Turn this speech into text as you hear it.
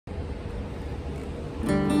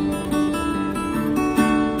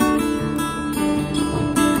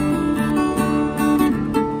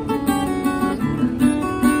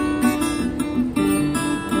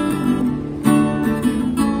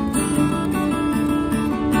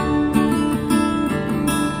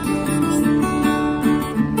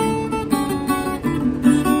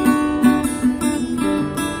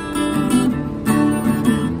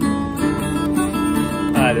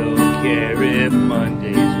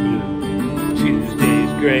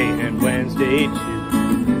great, and Wednesday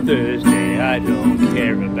too. Thursday, I don't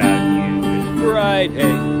care about you. It's Friday,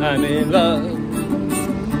 I'm in love.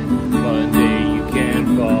 Monday, you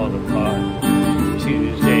can fall apart.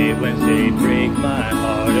 Tuesday, Wednesday, break my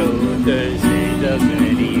heart. Oh, Thursday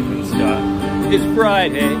doesn't even start. It's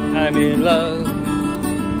Friday, I'm in love.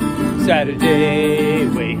 Saturday,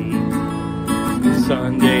 wait.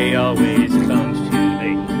 Sunday always comes too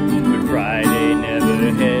late, but Friday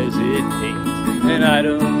never hesitates. And I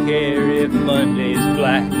don't care if Monday's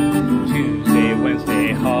black. Tuesday,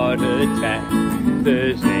 Wednesday, heart attack.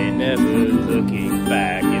 Thursday, never looking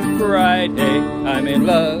back. It's Friday, I'm in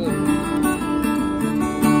love.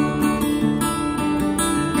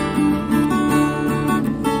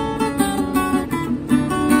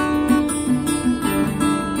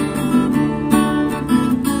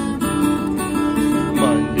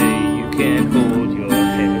 Monday, you can hold your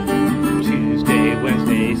head. Tuesday,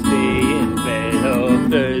 Wednesday, stay in bed. Oh,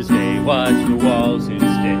 Thursday, watch the walls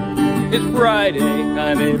instead. It's Friday,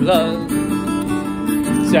 I'm in love.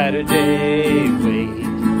 Saturday, wait.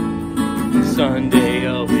 Sunday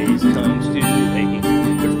always comes too late,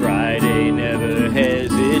 but Friday never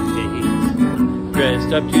hesitates.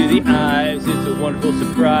 Dressed up to the eyes, it's a wonderful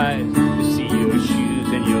surprise to see your shoes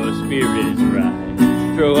and your spirits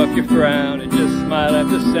rise. Throw up your frown and just smile at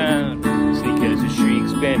the sound. Sneak as a shriek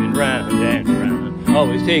spinning round and round.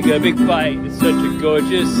 Always take a big bite, it's such a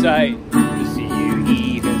gorgeous sight to see you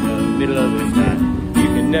eat in the middle of the night. You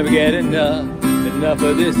can never get enough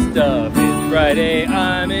of this stuff. It's Friday,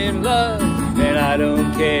 I'm in love, and I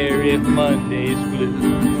don't care if Monday's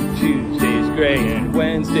blue. Tuesday's gray and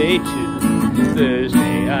Wednesday too.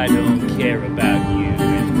 Thursday, I don't care about you.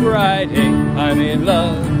 It's Friday, I'm in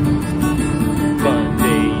love.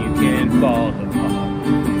 Monday, you can fall apart.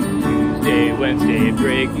 Tuesday, Wednesday,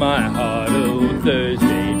 break my heart. Oh,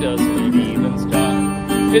 Thursday doesn't even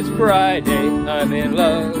start. It's Friday, I'm in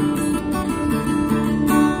love.